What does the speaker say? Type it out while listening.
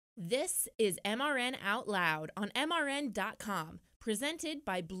This is MRN Out Loud on MRN.com, presented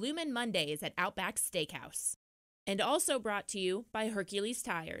by Bloomin' Mondays at Outback Steakhouse. And also brought to you by Hercules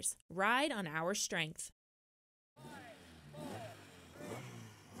Tires. Ride on our strength.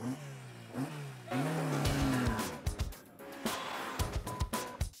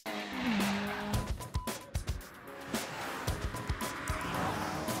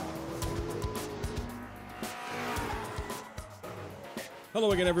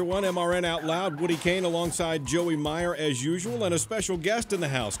 Hello again, everyone. MRN Out Loud. Woody Kane alongside Joey Meyer as usual, and a special guest in the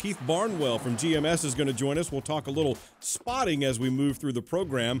house. Keith Barnwell from GMS is going to join us. We'll talk a little spotting as we move through the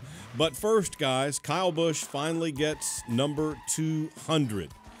program. But first, guys, Kyle Busch finally gets number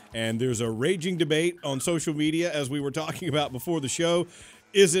 200. And there's a raging debate on social media, as we were talking about before the show.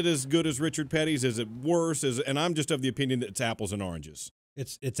 Is it as good as Richard Petty's? Is it worse? And I'm just of the opinion that it's apples and oranges.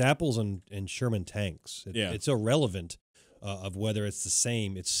 It's apples and Sherman tanks. It's irrelevant. Of whether it's the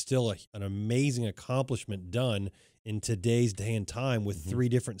same, it's still an amazing accomplishment done in today's day and time with three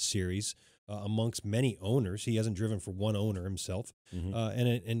different series amongst many owners. He hasn't driven for one owner himself,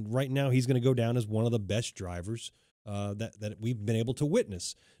 and right now he's going to go down as one of the best drivers that we've been able to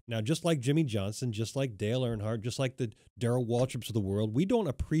witness. Now, just like Jimmy Johnson, just like Dale Earnhardt, just like the Darrell Waltrips of the world, we don't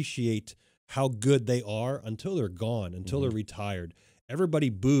appreciate how good they are until they're gone, until they're retired.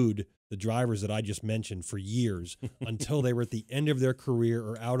 Everybody booed the drivers that I just mentioned for years until they were at the end of their career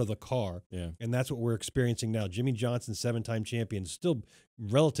or out of the car. Yeah. And that's what we're experiencing now. Jimmy Johnson, 7-time champion, still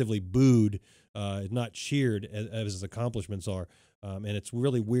relatively booed, not cheered as his accomplishments are. And it's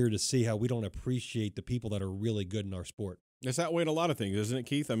really weird to see how we don't appreciate the people that are really good in our sport. It's that way in a lot of things, isn't it,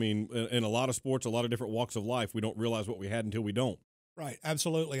 Keith? I mean, in a lot of sports, a lot of different walks of life, we don't realize what we had until we don't. Right,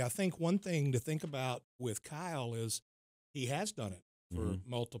 absolutely. I think one thing to think about with Kyle is he has done it for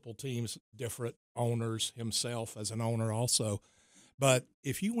multiple teams, different owners, himself as an owner also. But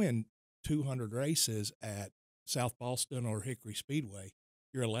if you win 200 races at South Boston or Hickory Speedway,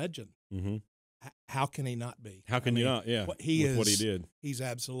 you're a legend. How can he not be? How can you not? Yeah, what he did. He's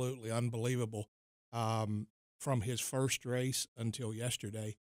absolutely unbelievable. From his first race until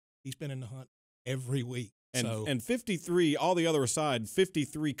yesterday, he's been in the hunt every week. And 53, all the other aside,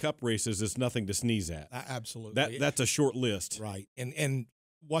 53 cup races is nothing to sneeze at. Absolutely. That's a short list. Right. And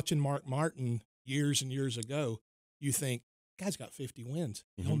watching Mark Martin years and years ago, you think, guy's got 50 wins.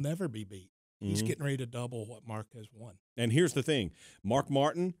 He'll never be beat. He's getting ready to double what Mark has won. And here's the thing. Mark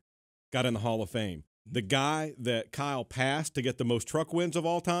Martin got in the Hall of Fame. The guy that Kyle passed to get the most truck wins of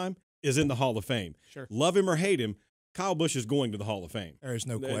all time is in the Hall of Fame. Sure. Love him or hate him, Kyle Busch is going to the Hall of Fame. There is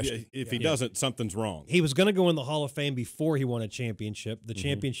no question. If he doesn't, something's wrong. He was going to go in the Hall of Fame before he won a championship. The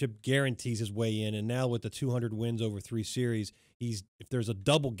championship guarantees his way in, and now with the 200 wins over 3 series, if there's a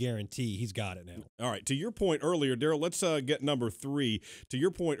double guarantee, he's got it now. All right. To your point earlier, Darrell, let's get number 3. To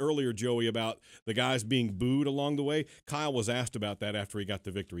your point earlier, Joey, about the guys being booed along the way, Kyle was asked about that after he got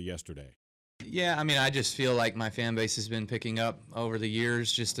the victory yesterday. Yeah, I mean, I just feel like my fan base has been picking up over the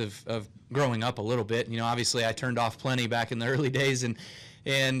years just of growing up a little bit. You know, obviously I turned off plenty back in the early days, and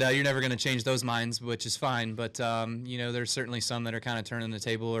you're never going to change those minds, which is fine. But, you know, there's certainly some that are kind of turning the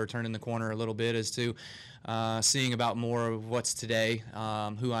table or turning the corner a little bit as to seeing about more of what's today,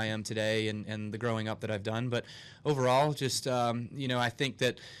 who I am today, and the growing up that I've done. But overall, just, you know, I think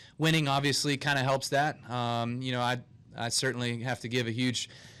that winning obviously kind of helps that. You know, I certainly have to give a huge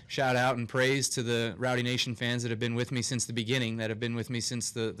shout out and praise to the Rowdy Nation fans that have been with me since the beginning, that have been with me since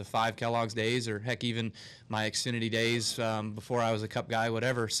the 5 Kellogg's days, or heck, even my Xfinity days before I was a Cup guy,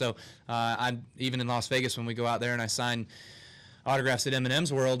 whatever. So even in Las Vegas, when we go out there and I sign autographs at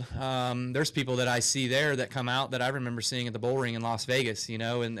M&M's World, there's people that I see there that come out that I remember seeing at the Bull Ring in Las Vegas, you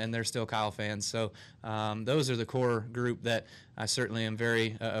know, and they're still Kyle fans. So those are the core group that I certainly am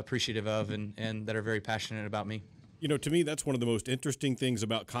very appreciative of and that are very passionate about me. You know, to me, that's one of the most interesting things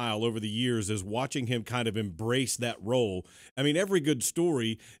about Kyle over the years is watching him kind of embrace that role. I mean, every good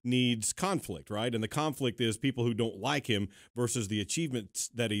story needs conflict, right? And the conflict is people who don't like him versus the achievements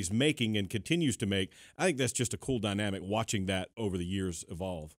that he's making and continues to make. I think that's just a cool dynamic watching that over the years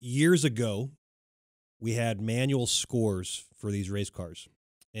evolve. Years ago, we had manual scores for these race cars.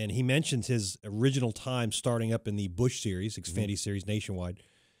 And he mentions his original time starting up in the Busch Series, Xfinity Series nationwide.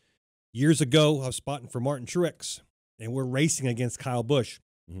 Years ago, I was spotting for Martin Truex. And we're racing against Kyle Busch.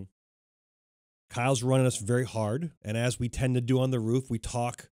 Kyle's running us very hard, and as we tend to do on the roof, we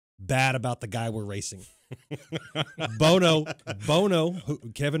talk bad about the guy we're racing. Bono,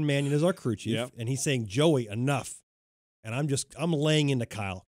 Kevin Mannion is our crew chief, and he's saying, Joey, enough. And I'm laying into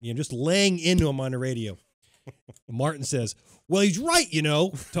Kyle. You know, just laying into him on the radio. Martin says, well, he's right, you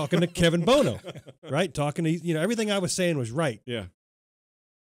know, talking to Kevin Bono, right? Talking to, you know, everything I was saying was right. Yeah.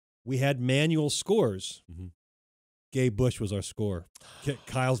 we had manual scores. Gabe Busch was our scorer.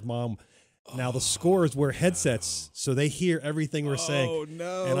 Kyle's mom. Now the scores were headsets, so they hear everything we're saying. Oh,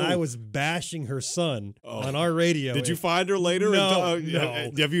 no. And I was bashing her son on our radio. Did you find her later? No.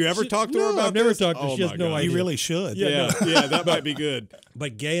 Have you ever talked to her about I've never this? talked to her. She has no idea. You really should. Yeah, that might be good.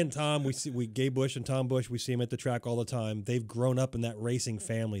 But Gay and Tom, Gabe Busch and Tom Busch, we see them at the track all the time. They've grown up in that racing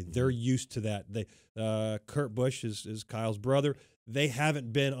family. They're used to that. Kurt Busch is Kyle's brother. They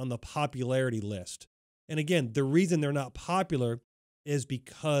haven't been on the popularity list. And again, the reason they're not popular is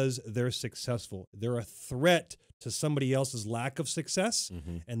because they're successful. They're a threat to somebody else's lack of success,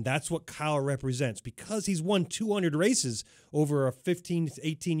 and that's what Kyle represents. Because he's won 200 races over a 15 to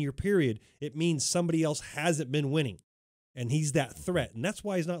 18-year period, it means somebody else hasn't been winning, and he's that threat, and that's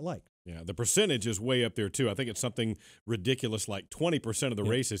why he's not liked. Yeah, the percentage is way up there, too. I think it's something ridiculous, like 20% of the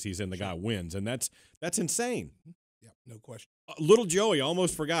races he's in, the guy wins, and that's insane. Yeah, no question. Little Joey,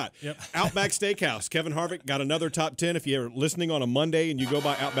 almost forgot. Yep. Outback Steakhouse. Kevin Harvick got another top 10. If you're listening on a Monday and you go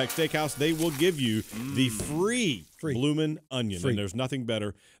by Outback Steakhouse, they will give you the free Bloomin' Onion. And there's nothing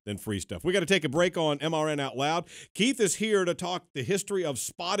better than free stuff. We got to take a break on MRN Out Loud. Keith is here to talk the history of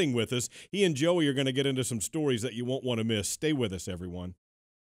spotting with us. He and Joey are going to get into some stories that you won't want to miss. Stay with us, everyone.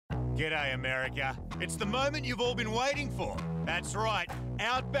 G'day, America. It's the moment you've all been waiting for. That's right.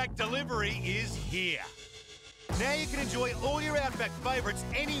 Outback Delivery is here. Now you can enjoy all your Outback favourites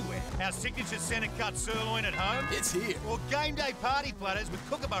anywhere. Our signature centre-cut sirloin at home. It's here. Or game day party platters with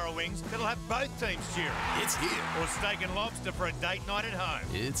Kookaburra wings that'll have both teams cheering. It's here. Or steak and lobster for a date night at home.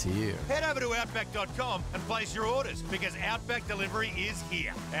 It's here. Head over to Outback.com and place your orders because Outback Delivery is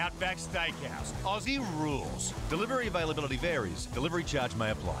here. Outback Steakhouse. Aussie rules. Delivery availability varies. Delivery charge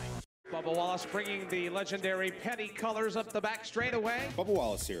may apply. Bubba Wallace bringing the legendary penny colors up the back straightaway. Bubba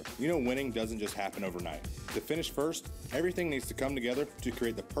Wallace here. You know winning doesn't just happen overnight. To finish first, everything needs to come together to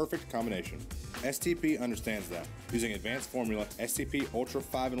create the perfect combination. STP understands that. Using advanced formula, STP Ultra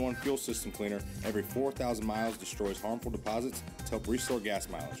 5-in-1 Fuel System Cleaner every 4,000 miles destroys harmful deposits to help restore gas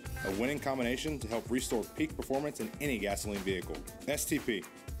mileage. A winning combination to help restore peak performance in any gasoline vehicle. STP.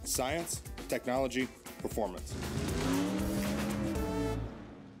 Science, technology, performance.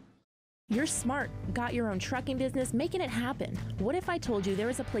 You're smart, got your own trucking business, making it happen. What if I told you there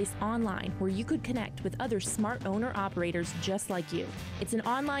was a place online where you could connect with other smart owner-operators just like you? It's an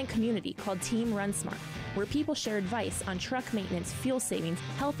online community called Team Run Smart, where people share advice on truck maintenance, fuel savings,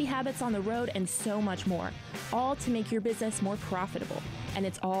 healthy habits on the road, and so much more, all to make your business more profitable. And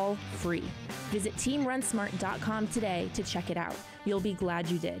it's all free. Visit teamrunsmart.com today to check it out. You'll be glad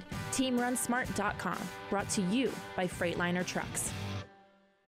you did. teamrunsmart.com, brought to you by Freightliner Trucks.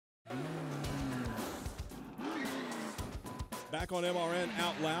 Back on MRN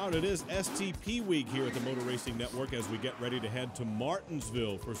Out Loud, it is STP week here at the Motor Racing Network as we get ready to head to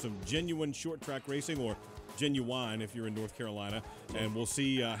Martinsville for some genuine short track racing, or genuine if you're in North Carolina, and we'll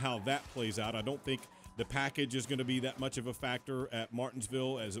see how that plays out. I don't think the package is going to be that much of a factor at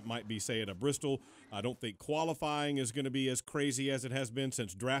Martinsville as it might be, say, at a Bristol. I don't think qualifying is going to be as crazy as it has been,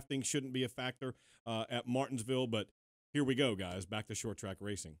 since drafting shouldn't be a factor at Martinsville, but here we go, guys, back to short track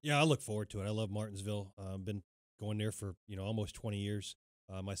racing. Yeah, I look forward to it. I love Martinsville. Been going there for almost 20 years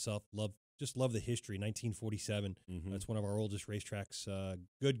myself. Love the history. 1947. That's one of our oldest racetracks.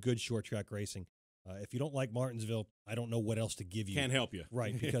 Good short track racing. If you don't like Martinsville, I don't know what else to give you. Can't help you,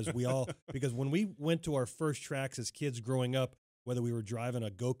 right? Because because when we went to our first tracks as kids growing up, whether we were driving a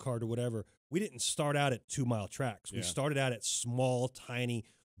go-kart or whatever, we didn't start out at 2-mile tracks. We started out at small, tiny,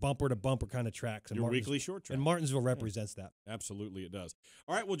 bumper-to-bumper kind of tracks. And your weekly short track. And Martinsville represents that. Absolutely, it does.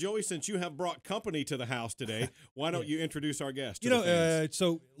 All right, well, Joey, since you have brought company to the house today, why don't you introduce our guest?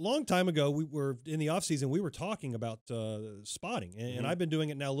 So long time ago, we were in the off-season, we were talking about spotting, and I've been doing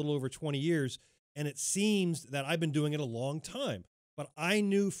it now a little over 20 years, and it seems that I've been doing it a long time. But I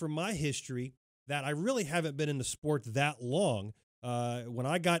knew from my history that I really haven't been in the sport that long. When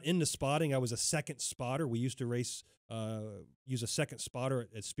I got into spotting, I was a second spotter. We used to use a second spotter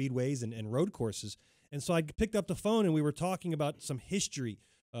at speedways and road courses. And so I picked up the phone and we were talking about some history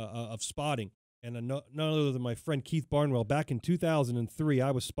of spotting. And none other than my friend Keith Barnwell, back in 2003,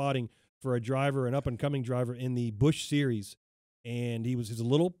 I was spotting for a driver, an up-and-coming driver in the Busch Series. And he was a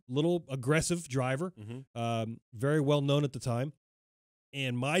little aggressive driver, very well known at the time.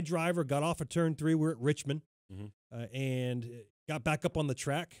 And my driver got off of turn 3. We're at Richmond, and got back up on the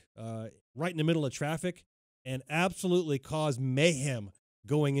track right in the middle of traffic, and absolutely caused mayhem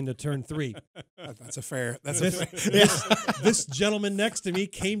going into turn 3. That's a fair. This gentleman next to me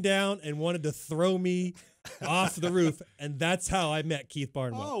came down and wanted to throw me off the roof, and that's how I met Keith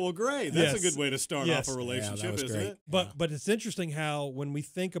Barnwell. Oh, well, great. That's a good way to start off a relationship, isn't it? But it's interesting how when we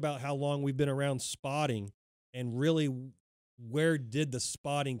think about how long we've been around spotting and really where did the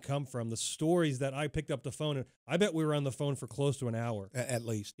spotting come from, the stories that I picked up the phone, and I bet we were on the phone for close to an hour. At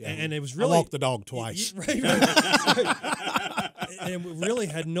least, yeah. And it was really... I walked the dog twice. Right. And we really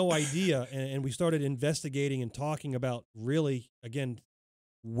had no idea, and we started investigating and talking about really, again,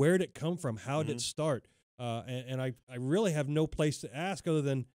 where did it come from? How did it start? And I really have no place to ask other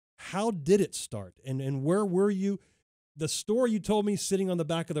than how did it start? And where were you? The story you told me sitting on the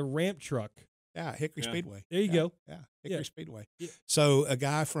back of the ramp truck. Yeah, Hickory Speedway. There you go. Yeah, Hickory Speedway. Yeah. So a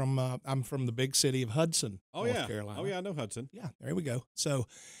guy from, I'm from the big city of Hudson, North Carolina. Oh, yeah, I know Hudson. Yeah, there we go. So,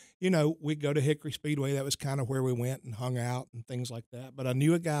 we'd go to Hickory Speedway. That was kind of where we went and hung out and things like that. But I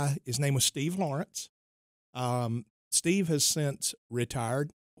knew a guy, his name was Steve Lawrence. Steve has since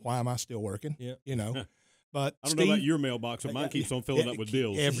retired. Why am I still working? Yeah. But I don't know about your mailbox, but mine keeps on filling up with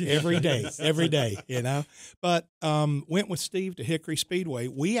bills. Every day, But went with Steve to Hickory Speedway.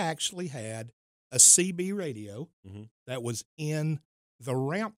 We actually had a CB radio that was in the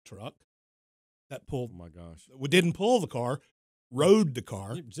ramp truck that pulled. Oh, my gosh. We didn't pull the car, rode the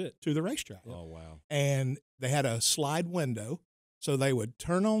car to the racetrack. Oh, wow. And they had a slide window, so they would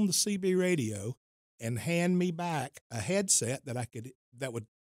turn on the CB radio and hand me back a headset that would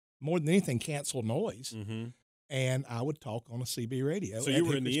more than anything cancel noise. And I would talk on a CB radio. So you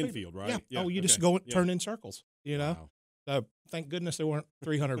were in the infield, right? Yeah. Oh, you just go turn in circles, Wow. So thank goodness there weren't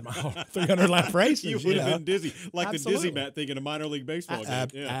 300 lap races. You would have been dizzy, like Absolutely. The dizzy bat thing in a minor league baseball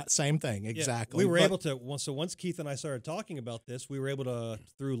game. Same thing, exactly. We were able to. So once Keith and I started talking about this, we were able to,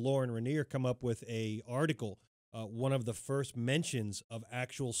 through Lauren Rainier, come up with a article. One of the first mentions of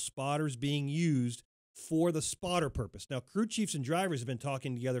actual spotters being used for the spotter purpose. Now, crew chiefs and drivers have been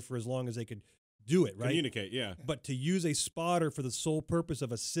talking together for as long as they could do it, right? Communicate, yeah. But to use a spotter for the sole purpose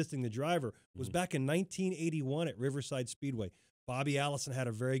of assisting the driver was back in 1981 at Riverside Speedway. Bobby Allison had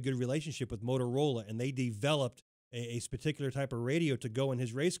a very good relationship with Motorola, and they developed a particular type of radio to go in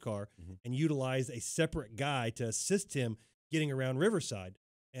his race car and utilized a separate guy to assist him getting around Riverside,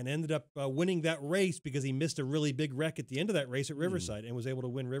 and ended up winning that race because he missed a really big wreck at the end of that race at Riverside and was able to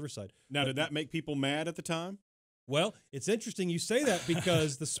win Riverside. Now, did that make people mad at the time? Well, it's interesting you say that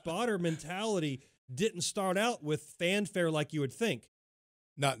because the spotter mentality didn't start out with fanfare like you would think.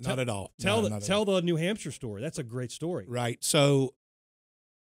 Not at all. Tell the New Hampshire story. That's a great story. Right. So,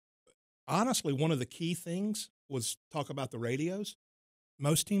 honestly, one of the key things was talk about the radios.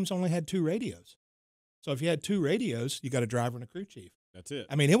 Most teams only had 2 radios. So if you had 2 radios, you got a driver and a crew chief. That's it.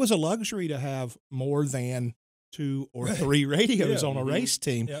 I mean, it was a luxury to have more than 2 or 3 radios on a race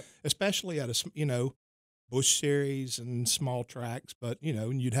team, especially at a, Busch Series and small tracks, but,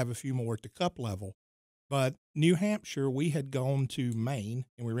 and you'd have a few more at the Cup level. But New Hampshire, we had gone to Maine,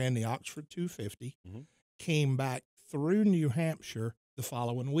 and we ran the Oxford 250, came back through New Hampshire the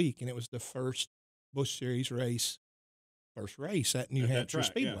following week, and it was the first Busch Series first race at New Hampshire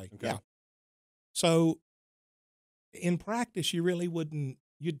Speedway. Yeah. Okay. So in practice, you really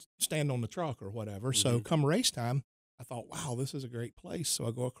you'd stand on the truck or whatever. So come race time, I thought, wow, this is a great place. So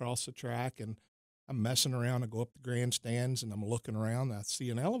I go across the track, and I'm messing around. I go up the grandstands, and I'm looking around. I see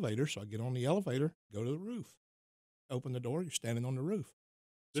an elevator, so I get on the elevator, go to the roof, open the door. You're standing on the roof.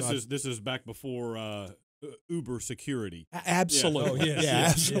 This is back before Uber security. Absolutely, yeah.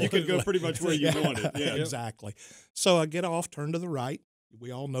 Absolutely. You could go pretty much where you wanted. Yeah, exactly. So I get off, turn to the right.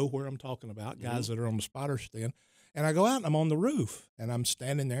 We all know where I'm talking about, guys that are on the spotter stand. And I go out, and I'm on the roof, and I'm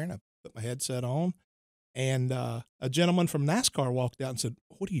standing there, and I put my headset on, and a gentleman from NASCAR walked out and said,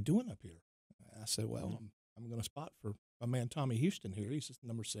 "What are you doing up here?" I said, "Well, I'm going to spot for my man Tommy Houston here. He's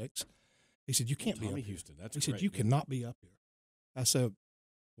number 6." He said, "You can't be up here." Houston, that's he great, said, "You cannot be up here." I said,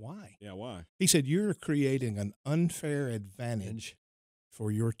 "Why?" Yeah, why? He said, "You're creating an unfair advantage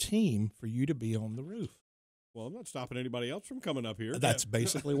for your team for you to be on the roof." Well, I'm not stopping anybody else from coming up here. That's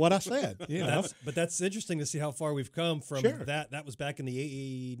basically what I said. But that's interesting to see how far we've come from that. That was back in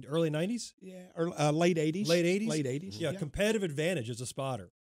the early 90s? Yeah, or late 80s. Late 80s? Late 80s. Yeah, competitive advantage as a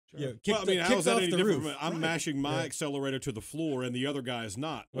spotter. Sure. Yeah, how is that any different from I'm mashing my accelerator to the floor and the other guy is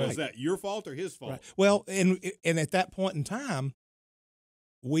not? Well, is that your fault or his fault? Right. Well, and at that point in time,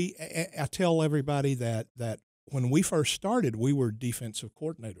 I tell everybody that when we first started, we were defensive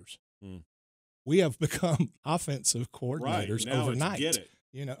coordinators. We have become offensive coordinators overnight. Get it.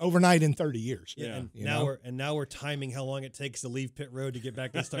 Overnight in 30 years. Yeah. Now we're timing how long it takes to leave pit road to get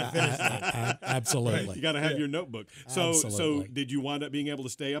back to start finish line. Absolutely. Right. You got to have your notebook. So did you wind up being able to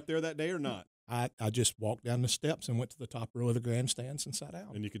stay up there that day or not? I just walked down the steps and went to the top row of the grandstands and sat down.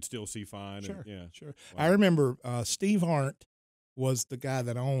 And you could still see fine. Sure, and, sure. Wow. I remember Steve Arndt was the guy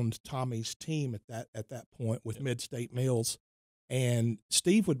that owned Tommy's team at that point with Mid-State Mills, and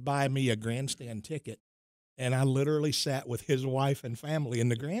Steve would buy me a grandstand ticket, and I literally sat with his wife and family in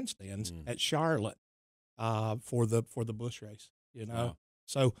the grandstands at Charlotte for the Busch race. Wow.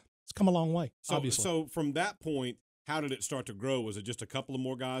 So it's come a long way. Obviously. So from that point, how did it start to grow? Was it just a couple of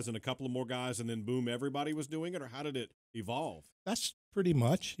more guys and a couple of more guys, and then boom, everybody was doing it, or how did it evolve? That's pretty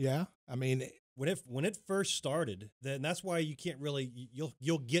much, yeah. I mean, when it first started, then that's why you can't really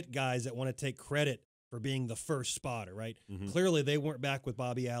you'll get guys that want to take credit for being the first spotter, right? Mm-hmm. Clearly, they weren't back with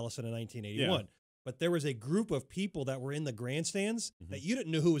Bobby Allison in 1981. But there was a group of people that were in the grandstands that you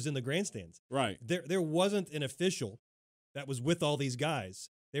didn't know who was in the grandstands. Right. There wasn't an official that was with all these guys.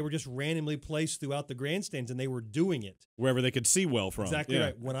 They were just randomly placed throughout the grandstands, and they were doing it wherever they could see well from. Exactly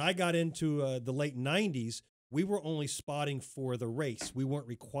right. When I got into the late 90s, we were only spotting for the race. We weren't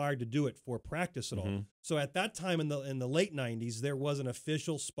required to do it for practice at all. So at that time in the late 90s, there was an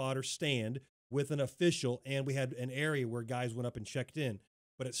official spotter stand with an official, and we had an area where guys went up and checked in.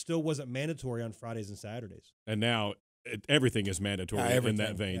 But it still wasn't mandatory on Fridays and Saturdays. And now everything is mandatory in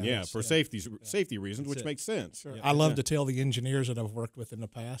that vein. For safety reasons, which makes sense. Sure. I love to tell the engineers that I've worked with in the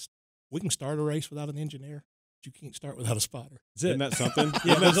past, we can start a race without an engineer, but you can't start without a spotter. Isn't that something?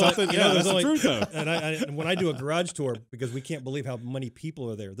 Isn't that something? That's the truth, though. And when I do a garage tour, because we can't believe how many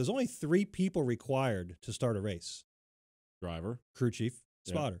people are there, there's only 3 people required to start a race. Driver. Crew chief.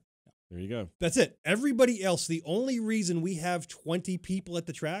 Spotter. There you go. That's it. Everybody else, the only reason we have 20 people at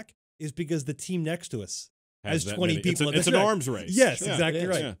the track is because the team next to us has 20 people at the track. It's an arms race. Yes, exactly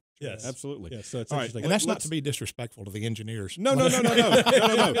right. Yeah. Yes, absolutely. Yes, so it's all interesting. Right. And that's not to be disrespectful to the engineers. No. I got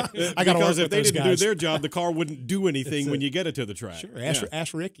to work Because if with they those didn't guys. do their job, the car wouldn't do anything when you get it to the track. Sure.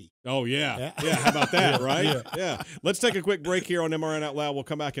 Ask Ricky. Oh, yeah. How about that, right? Yeah. Let's take a quick break here on MRN Out Loud. We'll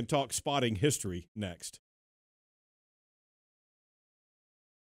come back and talk spotting history next.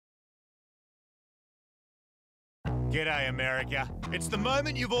 G'day, America. It's the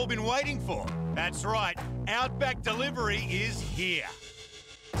moment you've all been waiting for. That's right, Outback Delivery is here.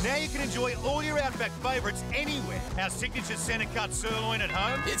 Now you can enjoy all your Outback favourites anywhere. Our signature centre cut sirloin at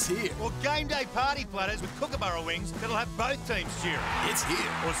home. It's here. Or game day party platters with Kookaburra wings that'll have both teams cheering. It's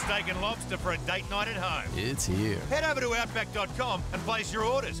here. Or steak and lobster for a date night at home. It's here. Head over to Outback.com and place your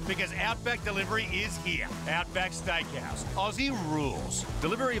orders because Outback Delivery is here. Outback Steakhouse. Aussie rules.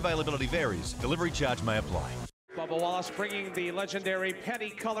 Delivery availability varies. Delivery charge may apply. Bubba Wallace bringing the legendary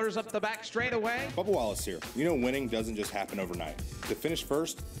penny colors up the back straightaway. Bubba Wallace here. You know winning doesn't just happen overnight. To finish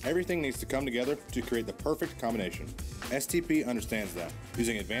first, everything needs to come together to create the perfect combination. STP understands that.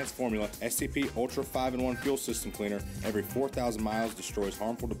 Using advanced formula, STP Ultra 5-in-1 Fuel System Cleaner every 4,000 miles destroys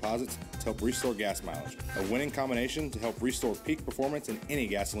harmful deposits to help restore gas mileage. A winning combination to help restore peak performance in any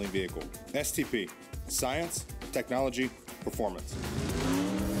gasoline vehicle. STP. Science, technology, performance.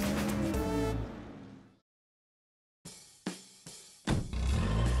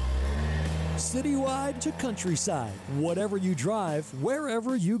 Citywide to countryside, whatever you drive,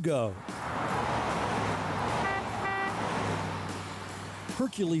 wherever you go.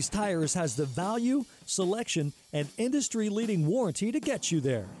 Hercules Tires has the value, selection, and industry-leading warranty to get you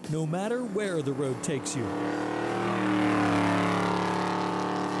there, no matter where the road takes you.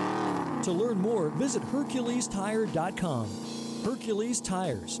 To learn more, visit HerculesTire.com. Hercules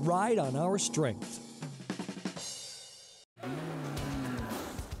Tires, ride on our strength.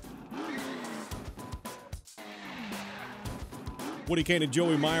 Woody Kane and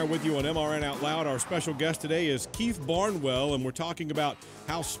Joey Meyer with you on MRN Out Loud. Our special guest today is Keith Barnwell, and we're talking about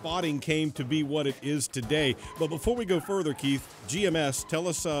how spotting came to be what it is today. But before we go further, Keith, GMS,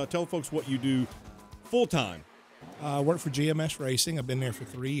 tell folks what you do full-time. I work for GMS Racing. I've been there for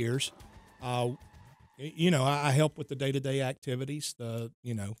 3 years. I help with the day-to-day activities, the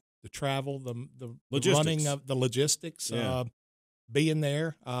travel, the running of the logistics, being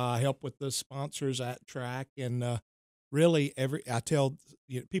there. I help with the sponsors at track, and really,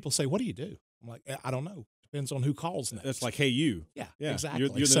 people say, "What do you do?" I'm like, "I don't know. Depends on who calls next." That's like, "Hey, you." Yeah, exactly.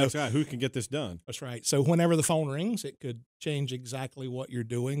 You're the next guy. Who can get this done? That's right. So whenever the phone rings, it could change exactly what you're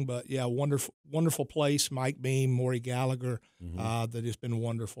doing. But yeah, wonderful place. Mike Beam, Maury Gallagher, that has been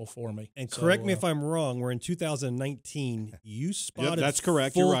wonderful for me. And correct me if I'm wrong. We're in 2019. You spotted that's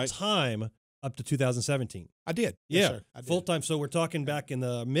correct. You're right. Full-time up to 2017. I did. Yeah, yes, sir. I did. Full-time. So we're talking back in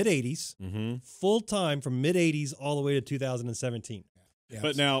the mid-'80s. Full-time from mid-'80s all the way to 2017.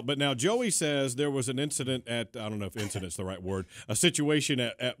 But now Joey says there was an incident at, I don't know if incident's the right word, a situation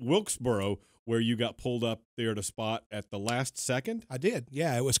at Wilkesboro where you got pulled up there to spot at the last second. I did.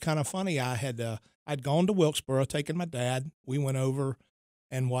 Yeah, it was kind of funny. I'd gone to Wilkesboro, taken my dad. We went over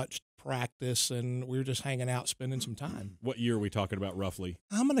and watched practice, and we were just hanging out, spending some time. What year are we talking about roughly?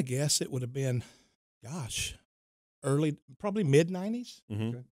 I'm going to guess it would have been, probably mid-90s.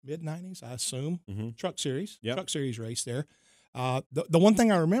 Mm-hmm. Mid-90s, I assume. Mm-hmm. Truck Series race there. The one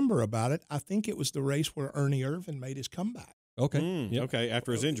thing I remember about it, I think it was the race where Ernie Irvin made his comeback. Okay. Okay,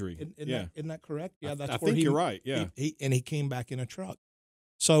 after his injury. Isn't that correct? Yeah, I think you're right. Yeah. He came back in a truck.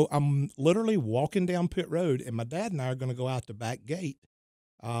 So I'm literally walking down pit road, and my dad and I are going to go out the back gate.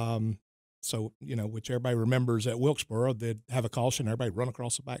 So, which everybody remembers at Wilkesboro, they'd have a caution, everybody run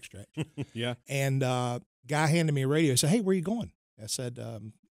across the backstretch. Yeah. And guy handed me a radio. He said, "Hey, where you going?" I said,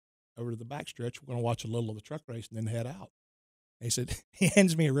 "Over to the backstretch. We're going to watch a little of the truck race and then head out." And he said, he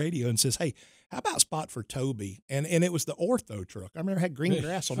hands me a radio and says, "Hey, how about spot for Toby?" And it was the ortho truck. I remember it had green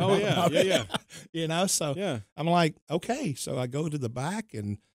grass on the bottom. Yeah. So yeah. I'm like, okay. So I go to the back,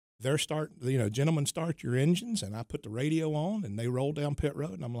 and they're gentlemen, start your engines. And I put the radio on, and they roll down pit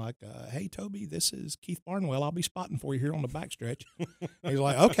road. And I'm like, "Hey, Toby, this is Keith Barnwell. I'll be spotting for you here on the backstretch." He's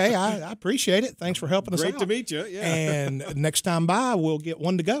like, "Okay, I appreciate it. Thanks for helping us out. Great to meet you." Yeah. And next time by, we'll get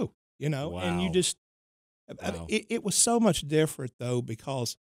one to go, Wow. and you just, Wow. it was so much different though,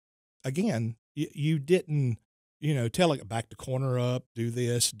 because again, you didn't, tell it back the corner up, do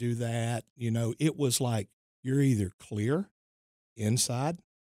this, do that. It was like, you're either clear, inside,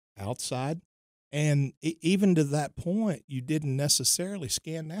 outside. And even to that point, you didn't necessarily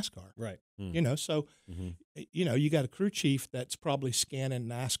scan NASCAR. Right. So, you got a crew chief that's probably scanning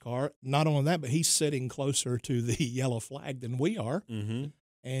NASCAR. Not only that, but he's sitting closer to the yellow flag than we are. Mm-hmm.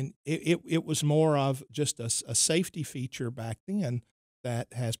 And it was more of just a safety feature back then that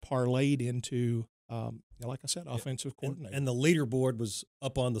has parlayed into, like I said, offensive coordinator. And the leaderboard was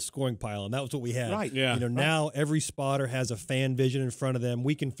up on the scoring pile, and that was what we had. Right. Yeah. Now every spotter has a fan vision in front of them.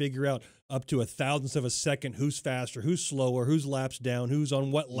 We can figure out up to 1,000th of a second who's faster, who's slower, who's laps down, who's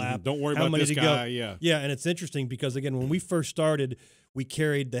on what lap. Don't worry how about many this to guy. go. Yeah. Yeah, and it's interesting because, again, when we first started, we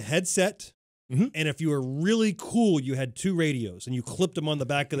carried the headset. Mm-hmm. And if you were really cool, you had 2 radios, and you clipped them on the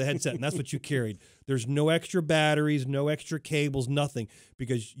back of the headset, and that's what you carried. There's no extra batteries, no extra cables, nothing,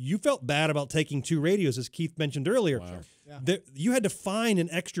 because you felt bad about taking 2 radios, as Keith mentioned earlier. Wow. Yeah. You had to find an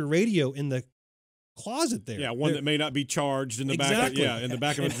extra radio in in the closet there. Yeah, one that may not be charged in the Exactly. back. In the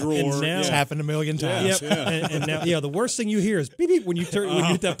back of a drawer. And now, It's happened a million times. Yep. And now, the worst thing you hear is beep beep when you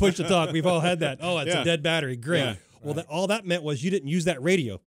hit that push to talk. We've all had that. Oh, it's a dead battery. Great. Yeah. Well, all that meant was you didn't use that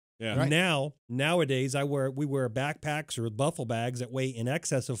radio. Yeah. Right. Nowadays, we wear backpacks or duffel bags that weigh in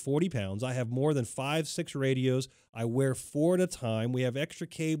excess of 40 pounds. I have more than 5-6 radios. I wear 4 at a time. We have extra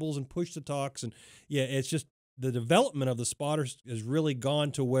cables and push to talks, and it's just the development of the spotters has really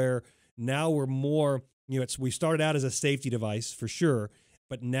gone to where now we're more. We started out as a safety device for sure,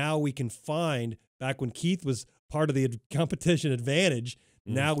 but now we can find. Back when Keith was part of the competition advantage,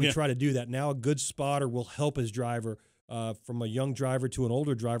 now we try to do that. Now a good spotter will help his driver. From a young driver to an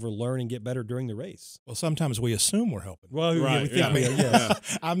older driver, learn and get better during the race. Well, sometimes we assume we're helping. Well, right. we think we are,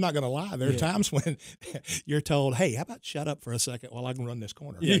 yes. I'm not going to lie. There are times when you're told, "Hey, how about shut up for a second while I can run this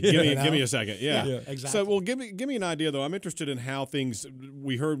corner?" Yeah, give me a second. Yeah. Exactly. So, well, give me an idea though. I'm interested in how things.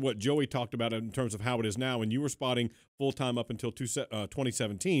 We heard what Joey talked about in terms of how it is now, and you were spotting full time up until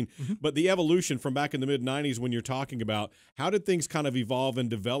 2017. Mm-hmm. But the evolution from back in the mid '90s, when you're talking about, how did things kind of evolve and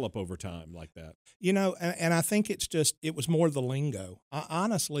develop over time like that? And I think it was more the lingo.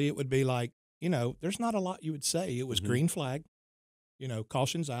 Honestly, it would be like, there's not a lot you would say. It was green flag,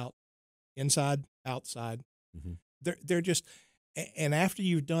 cautions out, inside, outside. Mm-hmm. They're just, and after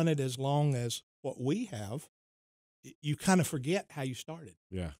you've done it as long as what we have, you kind of forget how you started.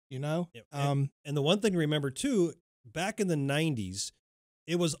 Yeah. And the one thing to remember too, back in the 90s,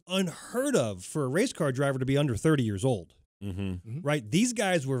 it was unheard of for a race car driver to be under 30 years old. Mm-hmm. Right? These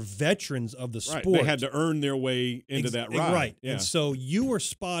guys were veterans of the sport. Right. They had to earn their way into that ride. Right. Yeah. And so you were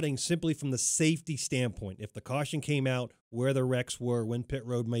spotting simply from the safety standpoint. If the caution came out, where the wrecks were, when pit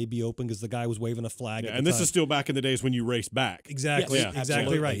road may be open because the guy was waving a flag. And this is still back in the days when you raced back. Exactly. Yes. Exactly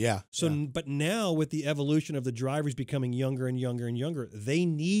Absolutely. right. Yeah. So, but now with the evolution of the drivers becoming younger and younger and younger, they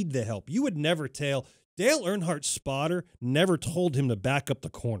need the help. You would never tell. Dale Earnhardt's spotter never told him to back up the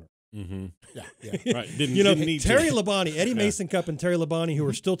corner. Mm-hmm. Yeah. Right. Didn't need Terry to. Labonte, Eddie Mason Cup and Terry Labonte, who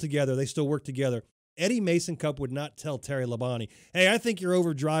are still together, they still work together. Eddie Mason Cup would not tell Terry Labonte, "Hey, I think you're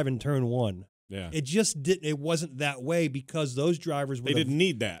over driving turn 1." Yeah. It just didn't. It wasn't that way because those drivers were They didn't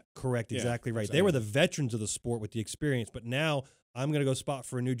need that. Correct. Yeah, Exactly right. exactly. They were the veterans of the sport with the experience. But now I'm going to go spot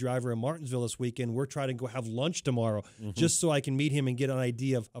for a new driver in Martinsville this weekend. We're trying to go have lunch tomorrow just so I can meet him and get an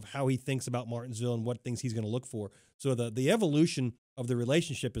idea of how he thinks about Martinsville and what things he's going to look for. So the evolution of the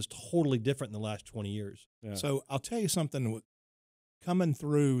relationship is totally different in the last 20 years. Yeah. So I'll tell you something, coming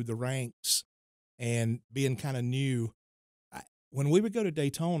through the ranks and being kind of new, when we would go to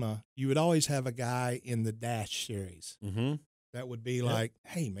Daytona, you would always have a guy in the Dash series that would be like,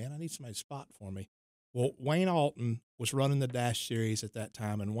 hey, man, I need somebody to spot for me. Well, Wayne Alton was running the Dash series at that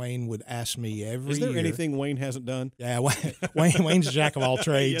time, and Wayne would ask me every year. Is there anything Wayne hasn't done? Yeah, Wayne's a jack of all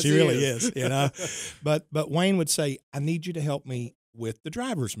trades. Yes, he really is, you know. But Wayne would say, I need you to help me with the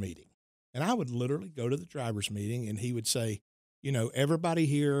driver's meeting. And I would literally go to the driver's meeting, and he would say, you know, everybody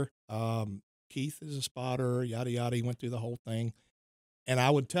here, Keith is a spotter, yada, yada. He went through the whole thing. And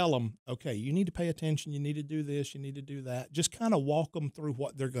I would tell them, okay, you need to pay attention. You need to do this. You need to do that. Just kind of walk them through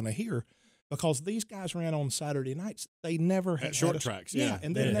what they're going to hear. Because these guys ran on Saturday nights, they never had short tracks, yeah,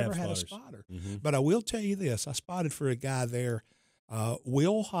 and they never had a spotter. But I will tell you this: I spotted for a guy there,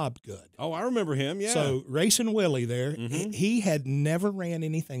 Will Hobgood. Oh, I remember him. Yeah. So Racing Willie there, he had never ran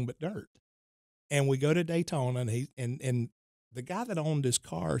anything but dirt, and we go to Daytona, and the guy that owned his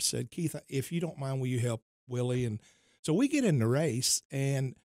car said, Keith, if you don't mind, will you help Willie? And so we get in the race,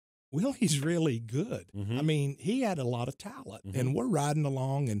 and Willie's really good. I mean, he had a lot of talent, and we're riding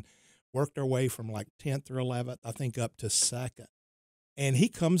along and worked our way from like 10th or 11th, I think, up to 2nd. And he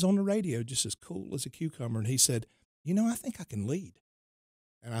comes on the radio just as cool as a cucumber, and he said, you know, I think I can lead.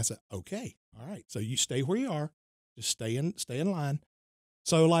 And I said, okay, all right. So you stay where you are. Just stay in line.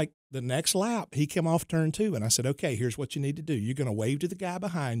 So like the next lap, he came off turn 2, and I said, okay, here's what you need to do. You're going to wave to the guy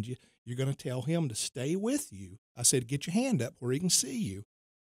behind you. You're going to tell him to stay with you. I said, get your hand up where he can see you.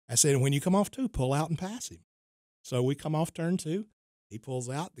 I said, and when you come off 2, pull out and pass him. So we come off turn 2. He pulls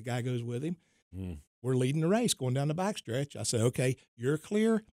out. The guy goes with him. We're leading the race, going down the backstretch. I said, okay, you're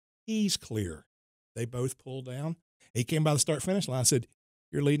clear. He's clear. They both pulled down. He came by the start-finish line. I said,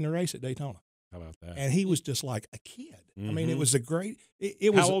 you're leading the race at Daytona. How about that? And he was just like a kid. I mean, it was a great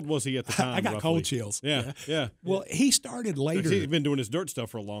it was. How old was he at the time? I got roughly? cold chills. Yeah. Well, he started later. He'd been doing his dirt stuff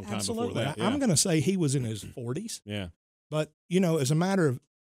for a long time before that. Yeah. I'm going to say he was in his 40s. Yeah. But, you know, as a matter of,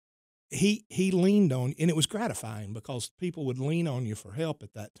 he leaned on, and it was gratifying because people would lean on you for help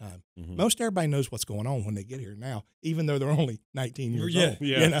at that time. Most everybody knows what's going on when they get here now, even though they're only 19 years old.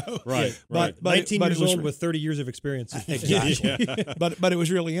 Yeah. You know? Right. But 19 years old with 30 years of experience. Exactly. But it was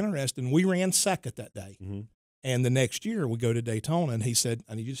really interesting. We ran 2nd that day. And the next year we go to Daytona, and he said,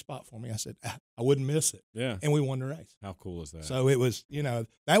 I need you to spot for me. I said, I wouldn't miss it. Yeah. And we won the race. How cool is that? So it was, you know,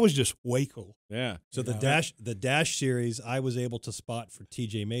 that was just way cool. Yeah. So the Dash series, I was able to spot for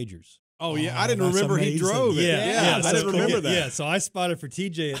TJ Majors. Oh, yeah. I didn't remember he drove it. Yeah. I didn't remember that. Yeah. So I spotted for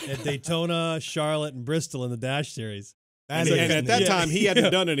TJ at Daytona, Charlotte, and Bristol in the Dash series. And at that time, he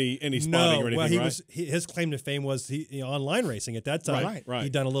hadn't done any spotting or anything, well, his claim to fame was online racing at that time. Right.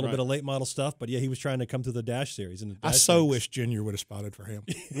 He'd done a little bit of late model stuff, but yeah, he was trying to come to the Dash series. I so wish Junior would have spotted for him.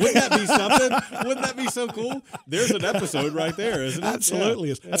 Wouldn't that be something? Wouldn't that be so cool? There's an episode right there, isn't it? Absolutely.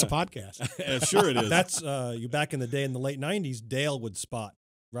 Yeah. That's a podcast. Sure it is. That's you back in the day in the late 90s, Dale would spot,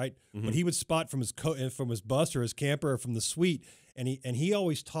 right? But he would spot from his bus or his camper or from the suite. And he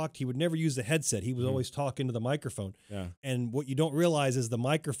always talked. He would never use the headset. He was always talking to the microphone. Yeah. And what you don't realize is the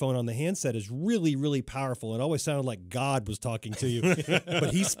microphone on the handset is really, really powerful. It always sounded like God was talking to you.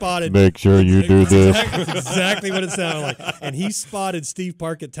 But he spotted. Make sure you do this. That's exactly what it sounded like. And he spotted Steve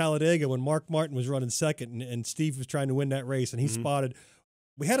Park at Talladega when Mark Martin was running 2nd, and Steve was trying to win that race. And he spotted.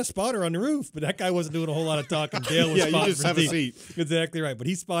 We had a spotter on the roof, but that guy wasn't doing a whole lot of talking. Dale was spotting. You just have a seat. Exactly right. But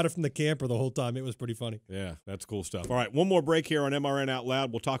he spotted from the camper the whole time. It was pretty funny. Yeah, that's cool stuff. All right, one more break here on MRN Out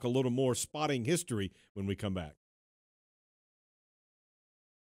Loud. We'll talk a little more spotting history when we come back.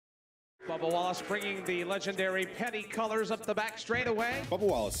 Bubba Wallace bringing the legendary Petty colors up the back straightaway. Bubba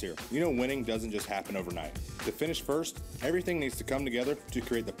Wallace here. You know, winning doesn't just happen overnight. To finish first, everything needs to come together to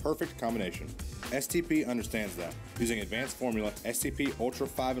create the perfect combination. STP understands that. Using advanced formula, STP Ultra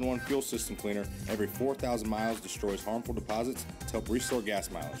 5-in-1 fuel system cleaner every 4,000 miles destroys harmful deposits to help restore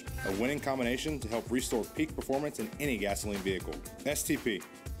gas mileage. A winning combination to help restore peak performance in any gasoline vehicle. STP.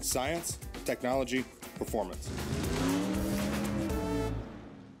 Science, technology, performance.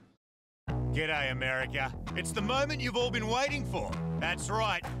 G'day, America. It's the moment you've all been waiting for. That's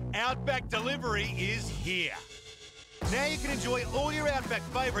right, Outback Delivery is here. Now you can enjoy all your Outback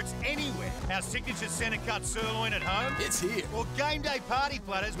favourites anywhere. Our signature centre cut sirloin at home. It's here. Or game day party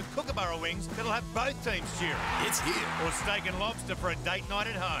platters with Kookaburra wings that'll have both teams cheering. It's here. Or steak and lobster for a date night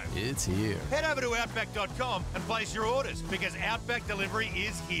at home. It's here. Head over to Outback.com and place your orders because Outback Delivery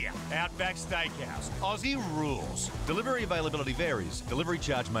is here. Outback Steakhouse. Aussie rules. Delivery availability varies. Delivery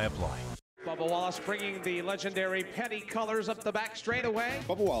charge may apply. Bubba Wallace bringing the legendary Petty colors up the back straightaway.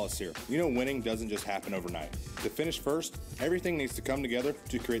 Bubba Wallace here. You know winning doesn't just happen overnight. To finish first, everything needs to come together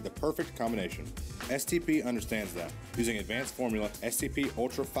to create the perfect combination. STP understands that. Using advanced formula, STP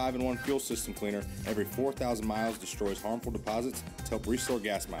Ultra 5-in-1 fuel system cleaner every 4,000 miles destroys harmful deposits to help restore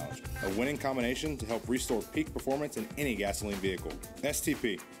gas mileage. A winning combination to help restore peak performance in any gasoline vehicle.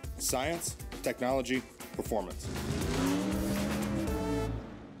 STP. Science, technology, performance.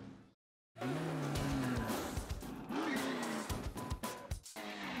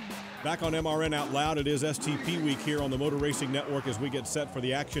 Back on MRN Out Loud, it is STP week here on the Motor Racing Network as we get set for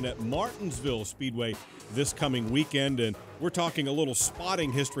the action at Martinsville Speedway this coming weekend. And we're talking a little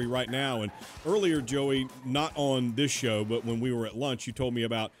spotting history right now. And earlier, Joey, not on this show, but when we were at lunch, you told me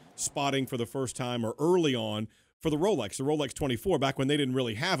about spotting for the first time or early on for the Rolex 24, back when they didn't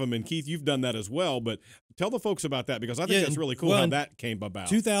really have them. And Keith, you've done that as well. But tell the folks about that because I think that's really cool how that came about.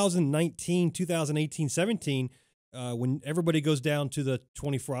 2019, 2018, 17, when everybody goes down to the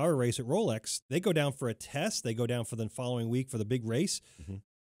 24-hour race at Rolex, they go down for a test. They go down for the following week for the big race. Mm-hmm.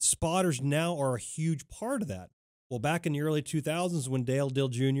 Spotters now are a huge part of that. Well, back in the early 2000s when Dale Dill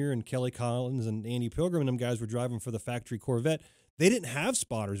Jr. and Kelly Collins and Andy Pilgrim and them guys were driving for the factory Corvette, they didn't have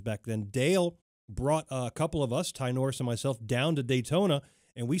spotters back then. Dale brought a couple of us, Ty Norris and myself, down to Daytona,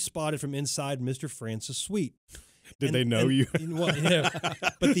 and we spotted from inside Mr. Francis' suite. Did they know you? Well, yeah.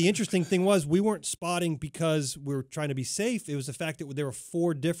 But the interesting thing was we weren't spotting because we were trying to be safe. It was the fact that there were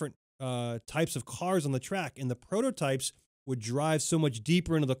 4 different types of cars on the track, and the prototypes would drive so much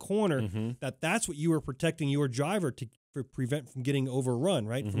deeper into the corner that's what you were protecting your driver to prevent from getting overrun,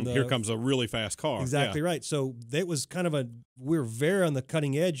 right? Mm-hmm. Here comes a really fast car. Exactly right. So that was kind of we were very on the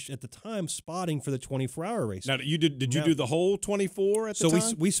cutting edge at the time spotting for the 24-hour race. Now, you do the whole 24 at the time?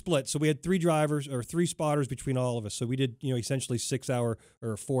 So we split. So we had 3 drivers or 3 spotters between all of us. So we did, essentially 6-hour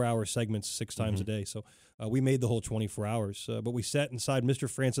or 4-hour segments 6 times a day. So we made the whole 24 hours. But we sat inside Mr.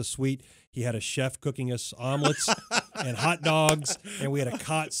 Francis' suite. He had a chef cooking us omelets and hot dogs, and we had a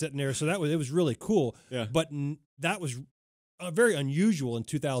cot sitting there. So it was really cool. Yeah. But that was very unusual in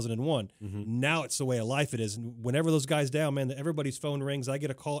 2001. Now it's the way of life it is. And whenever those guys down, man, everybody's phone rings. I get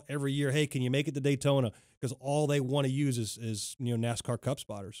a call every year. Hey, can you make it to Daytona? Because all they want to use is NASCAR Cup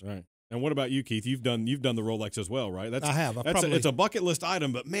spotters. Right. And what about you, Keith? You've done the Rolex as well, right? I have. It's a bucket list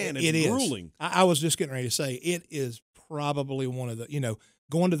item, but man, it's grueling. I was just getting ready to say it is probably one of the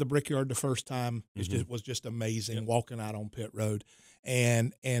going to the Brickyard the first time was just amazing. Yep. Walking out on pit road,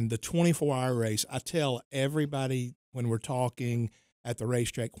 and the 24-hour race. I tell everybody when we're talking at the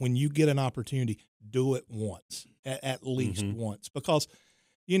racetrack, when you get an opportunity, do it once, at least once, because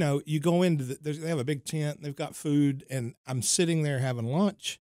you go into they have a big tent, they've got food, and I'm sitting there having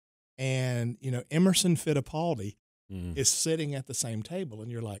lunch. And, Emerson Fittipaldi is sitting at the same table,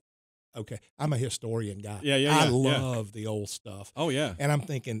 and you're like, okay, I'm a historian guy. I love the old stuff. Oh, yeah. And I'm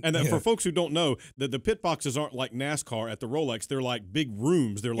thinking. And then for folks who don't know, the pit boxes aren't like NASCAR at the Rolex. They're like big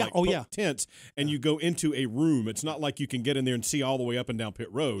rooms. They're like tents, and you go into a room. It's not like you can get in there and see all the way up and down pit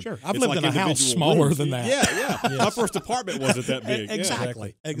road. Sure. I've lived in a house smaller than that. Yeah. My first apartment wasn't that big.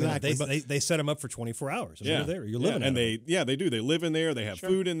 Exactly. They set them up for 24 hours. You're there. You're living and they do. They live in there. They have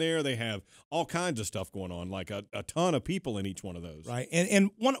food in there. They have all kinds of stuff going on, like a ton of people in each one of those. Right.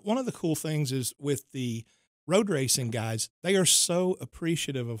 And one of the cool things is with the road racing guys, they are so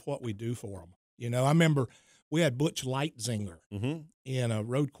appreciative of what we do for them. I remember we had Butch Lightzinger in a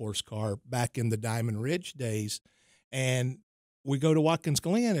road course car back in the Diamond Ridge days, and we go to Watkins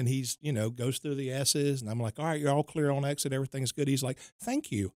Glen, and he's, goes through the S's, and I'm like, all right, you're all clear on exit, everything's good. He's like,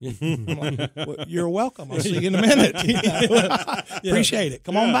 thank you. I'm like, well, you're welcome. I'll see you in a minute. Appreciate it.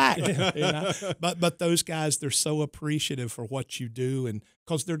 Come on back. But those guys, they're so appreciative for what you do, and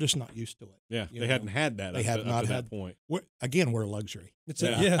because they're just not used to it. Yeah, they hadn't had that. They have not had that point. We're a luxury.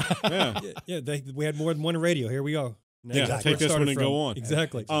 We had more than one radio. Here we go. Take this one and go on.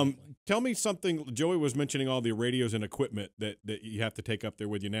 Exactly. Tell me something. Joey was mentioning all the radios and equipment that you have to take up there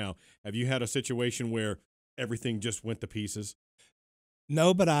with you now. Have you had a situation where everything just went to pieces?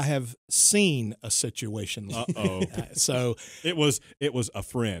 No, but I have seen a situation like that. So it was a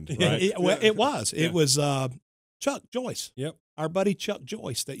friend, right? It was Chuck Joyce. Yep. Our buddy Chuck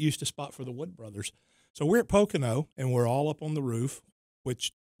Joyce that used to spot for the Wood Brothers. So we're at Pocono, and we're all up on the roof,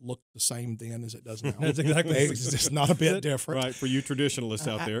 which look the same then as it does now. That's exactly. It's just not a bit different. Right, for you traditionalists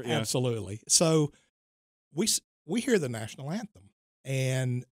out there. Yeah. Absolutely. So we hear the national anthem,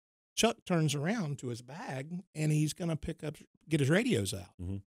 and Chuck turns around to his bag, and he's going to get his radios out.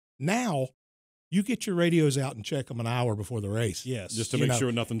 Mm-hmm. Now, you get your radios out and check them an hour before the race. Yes. Just to make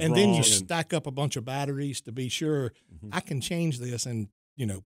sure nothing's and wrong. And then you stack up a bunch of batteries to be sure I can change this in,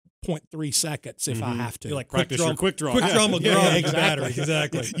 0.3 seconds if I have to. You're like practice your quick draw. Quick draw will Yeah, draw exactly. batteries.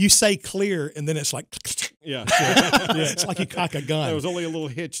 Exactly. You say clear, and then it's like, Yeah. it's like you cock a gun. There was only a little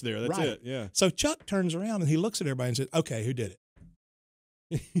hitch there. That's Right. it. Yeah. So Chuck turns around and he looks at everybody and says, "Okay, who did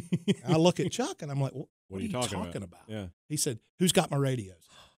it?" I look at Chuck and I'm like, "What are you talking about?" Yeah. He said, "Who's got my radios?"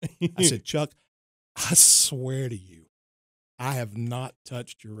 I said, "Chuck, I swear to you, I have not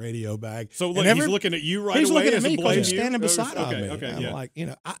touched your radio bag." So look, he's looking at you right he's away. looking at as a me because blame he's standing you? beside Okay, me. okay, I'm yeah. like,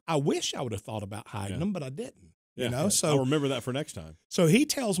 I wish I would have thought about hiding them, but I didn't. Yeah. So I'll remember that for next time. So he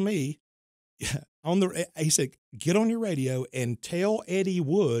tells me he said, "Get on your radio and tell Eddie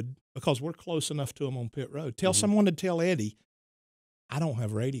Wood, because we're close enough to him on pit road. Tell someone to tell Eddie, I don't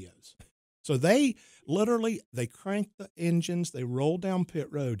have radios." So they crank the engines, they roll down pit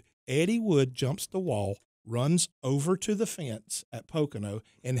road. Eddie Wood jumps the wall, runs over to the fence at Pocono,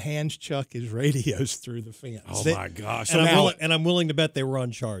 and hands Chuck his radios through the fence. Oh my gosh! And I'm willing to bet they were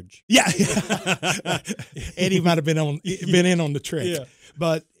on charge. Yeah, Eddie might have been in on the trick, Yeah.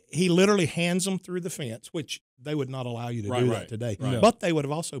 but he literally hands them through the fence, which they would not allow you to do that today. Right. But they would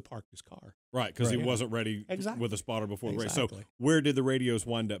have also parked his car. Right, because he wasn't ready with a spotter before the race. So where did the radios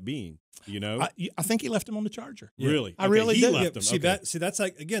wind up being? Do you know? I think he left them on the Charger. Yeah. Really? I really he did. left them. See, that's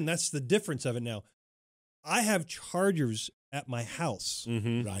like, again, that's the difference of it now. I have Chargers at my house.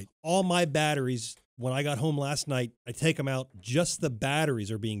 Mm-hmm. Right. All my batteries, when I got home last night, I take them out. Just the batteries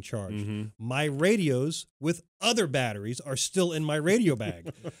are being charged. Mm-hmm. My radios with other batteries are still in my radio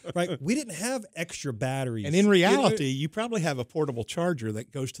bag. Right? We didn't have extra batteries. And in reality, you probably have a portable charger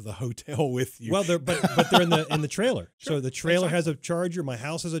that goes to the hotel with you. Well, they're in the trailer. Sure. So the trailer has a charger. My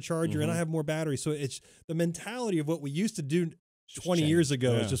house has a charger, and I have more batteries. So it's the mentality of what we used to do 20 years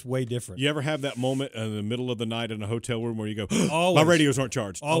ago is just way different. You ever have that moment in the middle of the night in a hotel room where you go, Always. my radios aren't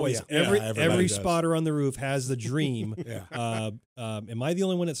charged? Always. Oh, yeah. Every spotter on the roof has the dream. Am I the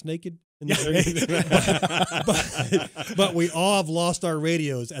only one that's naked? But we all have lost our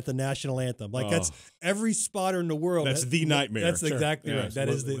radios at the national anthem. Like that's every spotter in the world. That's the nightmare. That's exactly right.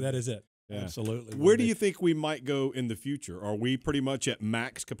 Absolutely. That is it. Yeah. Absolutely. Where do you think we might go in the future? Are we pretty much at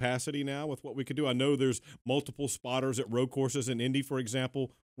max capacity now with what we could do? I know there's multiple spotters at road courses in Indy, for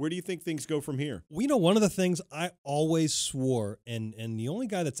example. Where do you think things go from here? Well, one of the things I always swore, and the only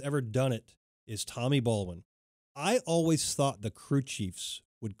guy that's ever done it is Tommy Baldwin. I always thought the crew chiefs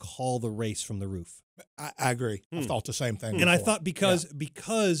would call the race from the roof. I agree. I've thought the same thing. And I thought because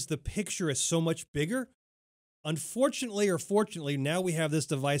the picture is so much bigger, unfortunately or fortunately, now we have this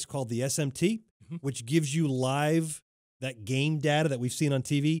device called the SMT, which gives you live that game data that we've seen on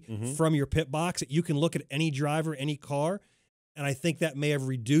TV from your pit box. You can look at any driver, any car, and I think that may have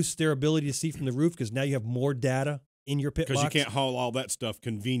reduced their ability to see from the roof because now you have more data in your pit box. Because you can't haul all that stuff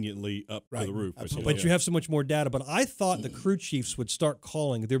conveniently up to the roof. But you have so much more data. But I thought the crew chiefs would start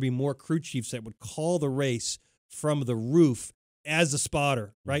calling. There'd be more crew chiefs that would call the race from the roof as a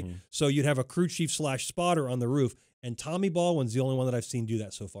spotter, right? So you'd have a crew chief / spotter on the roof, and Tommy Baldwin's the only one that I've seen do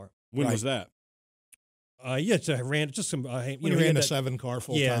that so far. When was that? Ran just some. When he ran a 7-car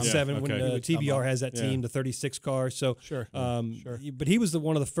full time. Yeah, 7. Okay. When TBR has that team, the 36 car. So Sure. But he was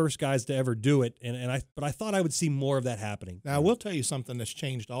one of the first guys to ever do it, but I thought I would see more of that happening. Now I will tell you something that's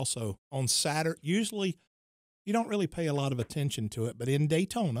changed also on Saturday. Usually, you don't really pay a lot of attention to it, but in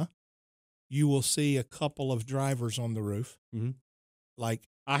Daytona, you will see a couple of drivers on the roof, like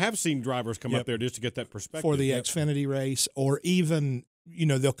I have seen drivers come up there just to get that perspective for the Xfinity race, or even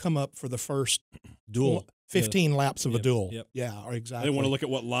they'll come up for the first duel. 15 laps of a duel. Yep. Yeah, or exactly. They want to look at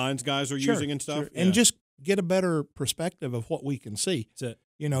what lines guys are using and stuff, and just get a better perspective of what we can see. That's it.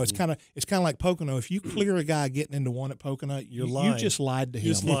 It's kind of like Pocono. If you clear a guy getting into one at Pocono, You're lying. You just lied to him.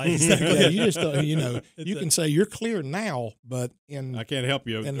 You just lied. Exactly. Yeah, you just you can say you're clear now, but I can't help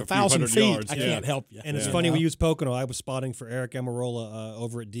you in a 1,000 feet. yards. I can't help you. And it's funny we use Pocono. I was spotting for Eric Amarola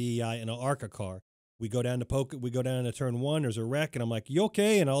over at DEI in an ARCA car. We go down to turn 1. There's a wreck, and I'm like, "You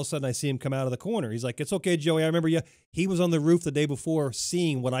okay?" And all of a sudden, I see him come out of the corner. He's like, "It's okay, Joey. I remember you." He was on the roof the day before,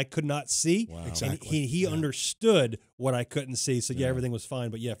 seeing what I could not see. Wow. Exactly. And he understood what I couldn't see. So everything was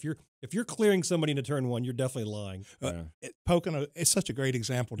fine. But if you're clearing somebody into turn 1, you're definitely lying. Pocono, it's such a great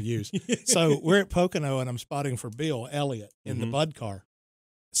example to use. So we're at Pocono, and I'm spotting for Bill Elliott in the Bud car.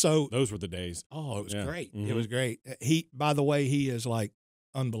 So those were the days. Oh, it was great. Mm-hmm. It was great. By the way, he is like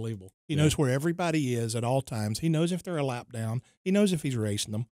unbelievable. He knows where everybody is at all times. He knows if they're a lap down. He knows if he's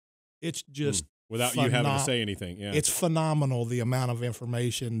racing them. It's just without you having to say anything. Yeah, it's phenomenal the amount of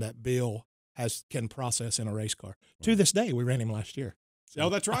information that Bill can process in a race car. To this day, we ran him last year. Oh,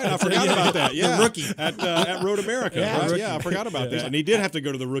 that's right. I forgot about that. Yeah, the rookie at Road America. Yeah, right? Yeah, I forgot about that. And he did have to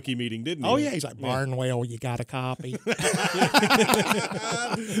go to the rookie meeting, didn't he? Oh yeah, he's like Barnwell. You got a copy? That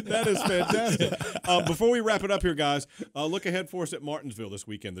is fantastic. Before we wrap it up here, guys, look ahead for us at Martinsville this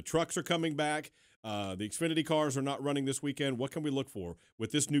weekend. The trucks are coming back. The Xfinity cars are not running this weekend. What can we look for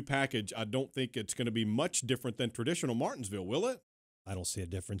with this new package? I don't think it's going to be much different than traditional Martinsville, will it? I don't see a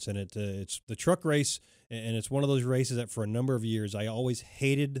difference in it. It's the truck race, and it's one of those races that for a number of years I always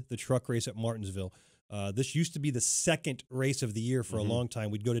hated the truck race at Martinsville. This used to be the second race of the year for a long time.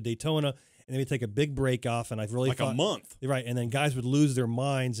 We'd go to Daytona, and then we'd take a big break off, and I've really a month. Right, and then guys would lose their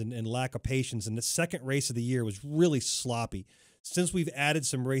minds and lack of patience, and the second race of the year was really sloppy. Since we've added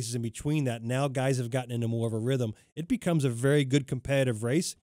some races in between that, now guys have gotten into more of a rhythm. It becomes a very good competitive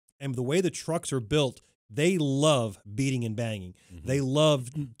race, and the way the trucks are built, they love beating and banging. They love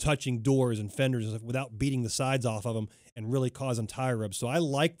touching doors and fenders without beating the sides off of them and really causing tire rubs. So I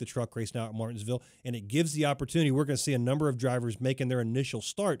like the truck race now at Martinsville, and it gives the opportunity. We're going to see a number of drivers making their initial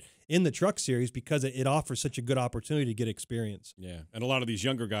start in the truck series because it offers such a good opportunity to get experience. Yeah, and a lot of these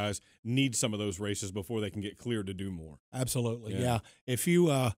younger guys need some of those races before they can get cleared to do more. Absolutely, yeah. If you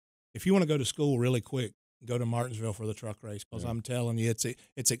want to go to school really quick, go to Martinsville for the truck race because I'm telling you,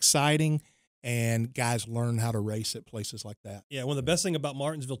 it's exciting. And guys learn how to race at places like that. Yeah, one of the best thing about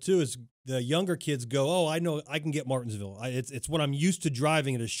Martinsville, too, is the younger kids go, oh, I know I can get Martinsville. It's what I'm used to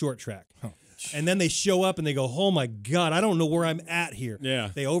driving at a short track. Oh. And then they show up and they go, oh, my God, I don't know where I'm at here. Yeah.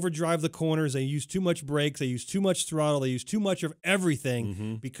 They overdrive the corners. They use too much brakes. They use too much throttle. They use too much of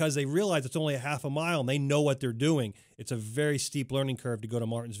everything because they realize it's only a half a mile and they know what they're doing. It's a very steep learning curve to go to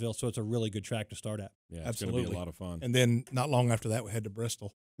Martinsville, so it's a really good track to start at. Yeah, it's going to be a lot of fun. And then not long after that, we head to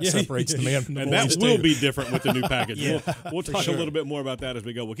Bristol. That separates the man from the boys. And that will be different with the new package. Yeah, we'll talk a little bit more about that as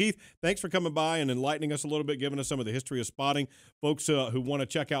we go. Well, Keith, thanks for coming by and enlightening us a little bit, giving us some of the history of spotting. Folks who want to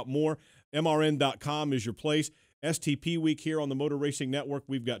check out more, MRN.com is your place. STP Week here on the Motor Racing Network.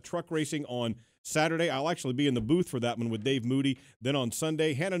 We've got truck racing on Saturday. I'll actually be in the booth for that one with Dave Moody. Then on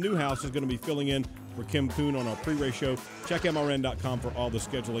Sunday, Hannah Newhouse is going to be filling in for Kim Kuhn on our pre-race show. Check MRN.com for all the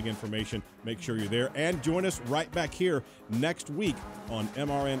scheduling information. Make sure you're there. And join us right back here next week on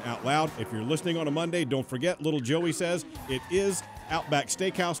MRN Out Loud. If you're listening on a Monday, don't forget, little Joey says it is Outback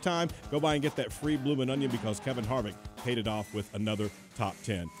Steakhouse time. Go by and get that free bloomin' onion because Kevin Harvick paid it off with another top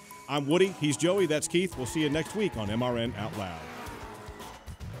 10. I'm Woody. He's Joey. That's Keith. We'll see you next week on MRN Out Loud.